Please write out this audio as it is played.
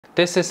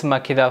This is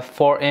Makita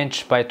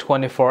 4-inch by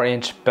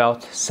 24-inch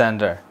belt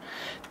sander.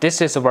 This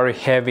is a very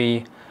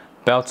heavy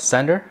belt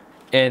sander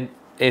and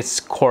it's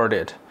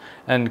corded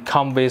and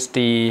comes with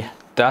the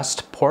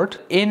dust port.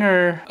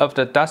 Inner of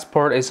the dust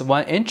port is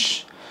 1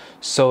 inch,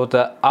 so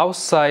the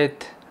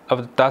outside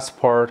of the dust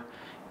port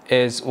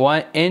is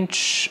 1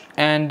 inch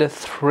and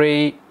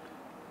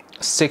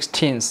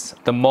 3/16.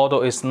 The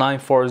model is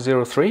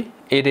 9403.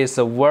 It is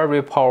a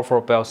very powerful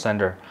belt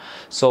sander.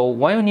 So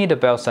when you need a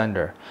belt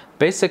sander,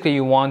 basically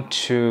you want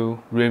to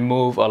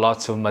remove a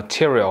lot of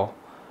material,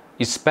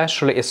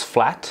 especially it's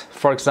flat.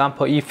 For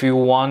example, if you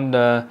want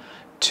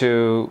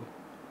to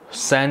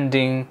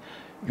sanding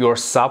your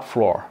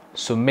subfloor,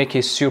 so make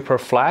it super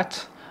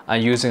flat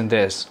and using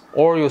this,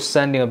 or you're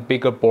sanding a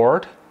bigger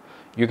board,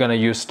 you're gonna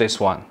use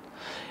this one.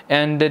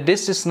 And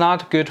this is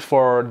not good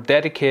for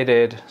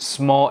dedicated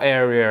small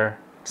area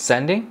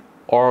sanding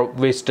or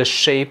with the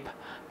shape,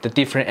 the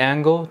different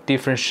angle,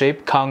 different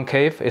shape,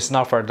 concave. It's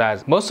not for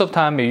that. Most of the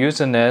time you're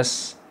using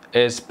this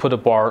is put a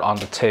board on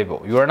the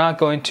table. You are not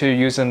going to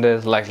using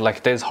this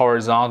like this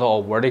horizontal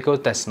or vertical.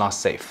 That's not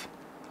safe.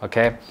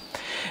 Okay,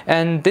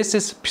 and this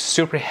is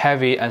super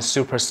heavy and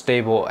super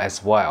stable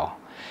as well.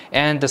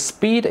 And the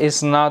speed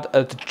is not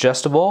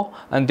adjustable,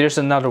 and there's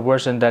another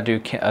version that you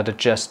can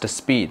adjust the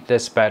speed.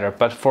 That's better,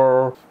 but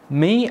for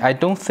me I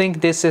don't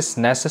think this is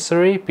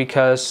necessary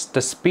because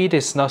the speed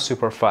is not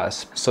super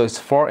fast. So it's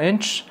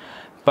 4-inch,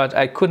 but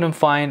I couldn't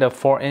find a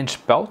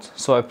 4-inch belt,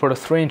 so I put a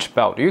 3-inch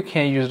belt. You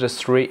can use the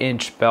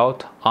 3-inch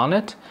belt on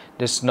it,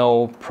 there's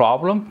no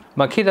problem.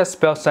 Makita's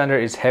belt sander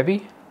is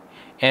heavy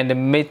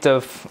and made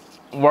of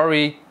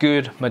very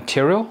good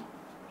material.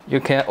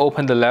 You can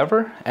open the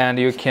lever and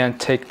you can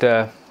take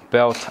the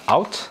belt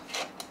out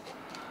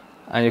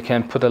and you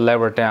can put the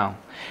lever down.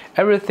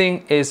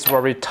 Everything is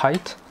very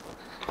tight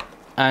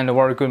and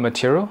very good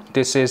material.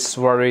 This is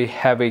very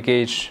heavy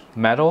gauge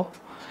metal,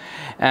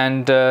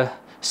 and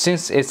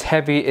since it's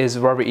heavy, it's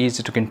very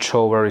easy to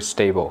control, very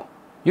stable.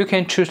 You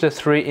can choose the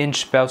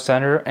 3-inch belt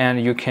sander and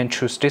you can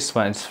choose this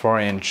one, it's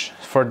 4-inch.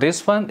 For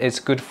this one, it's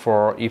good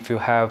for if you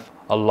have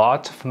a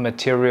lot of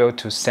material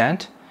to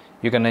sand.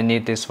 You're gonna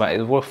need this one.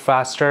 It works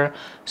faster,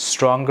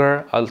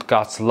 stronger,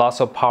 got lots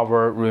of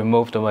power,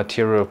 remove the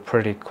material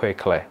pretty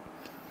quickly.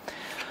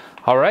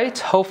 Alright,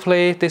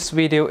 hopefully this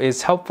video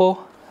is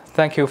helpful.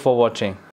 Thank you for watching.